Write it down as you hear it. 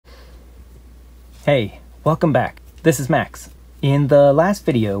Hey, welcome back. This is Max. In the last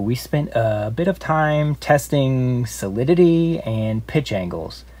video, we spent a bit of time testing solidity and pitch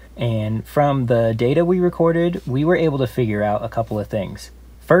angles. And from the data we recorded, we were able to figure out a couple of things.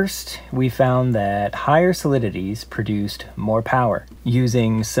 First, we found that higher solidities produced more power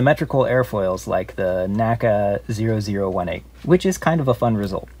using symmetrical airfoils like the NACA 0018, which is kind of a fun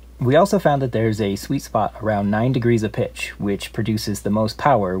result. We also found that there's a sweet spot around 9 degrees of pitch, which produces the most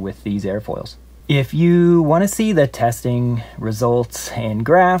power with these airfoils. If you want to see the testing results and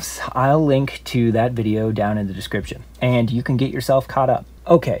graphs, I'll link to that video down in the description, and you can get yourself caught up.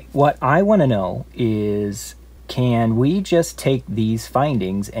 Okay, what I want to know is, can we just take these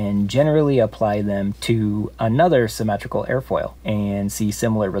findings and generally apply them to another symmetrical airfoil and see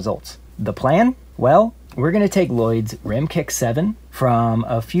similar results? The plan? Well, we're going to take Lloyd's Rimkick 7 from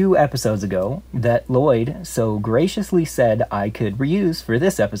a few episodes ago that Lloyd so graciously said I could reuse for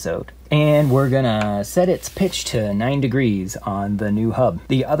this episode. And we're going to set its pitch to 9 degrees on the new hub.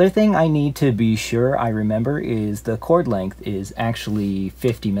 The other thing I need to be sure I remember is the cord length is actually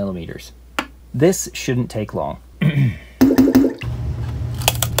 50 millimeters. This shouldn't take long.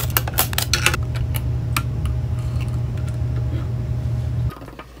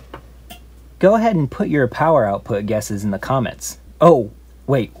 Go ahead and put your power output guesses in the comments. Oh,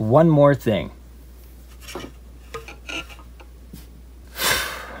 wait, one more thing.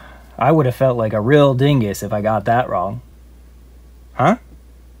 I would have felt like a real dingus if I got that wrong. Huh?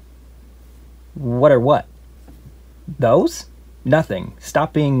 What are what? Those? Nothing.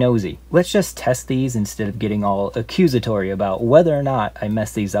 Stop being nosy. Let's just test these instead of getting all accusatory about whether or not I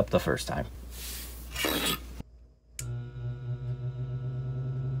messed these up the first time.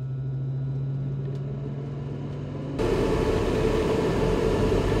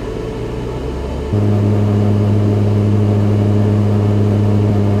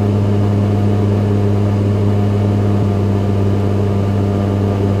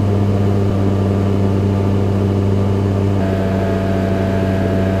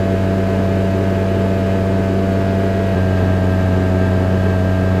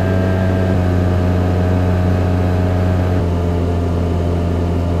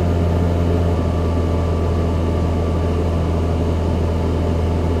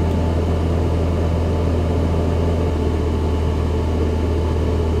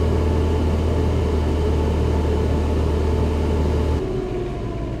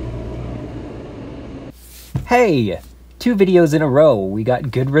 Hey! 2 videos in a row, we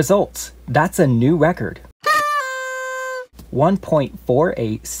got good results. That's a new record.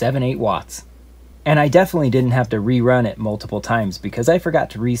 1.4878 watts. And I definitely didn't have to rerun it multiple times because I forgot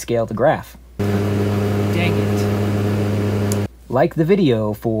to rescale the graph. Dang it. Like the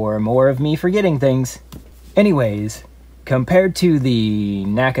video for more of me forgetting things. Anyways, compared to the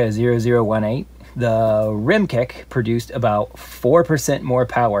NACA 0018, the Rimkick produced about 4% more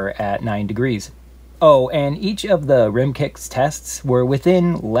power at 9 degrees. Oh, and each of the Rimkick's tests were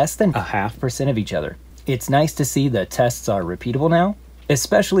within less than 0.5% of each other. It's nice to see the tests are repeatable now,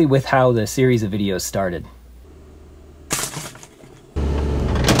 especially with how the series of videos started.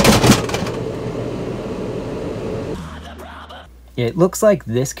 It looks like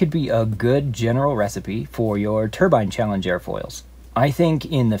this could be a good general recipe for your turbine challenge airfoils. I think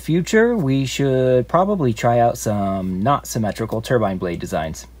in the future we should probably try out some not symmetrical turbine blade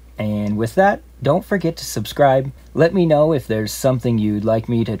designs. And with that, don't forget to subscribe. Let me know if there's something you'd like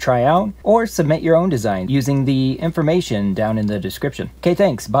me to try out, or submit your own design using the information down in the description. Okay,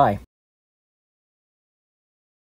 thanks, bye.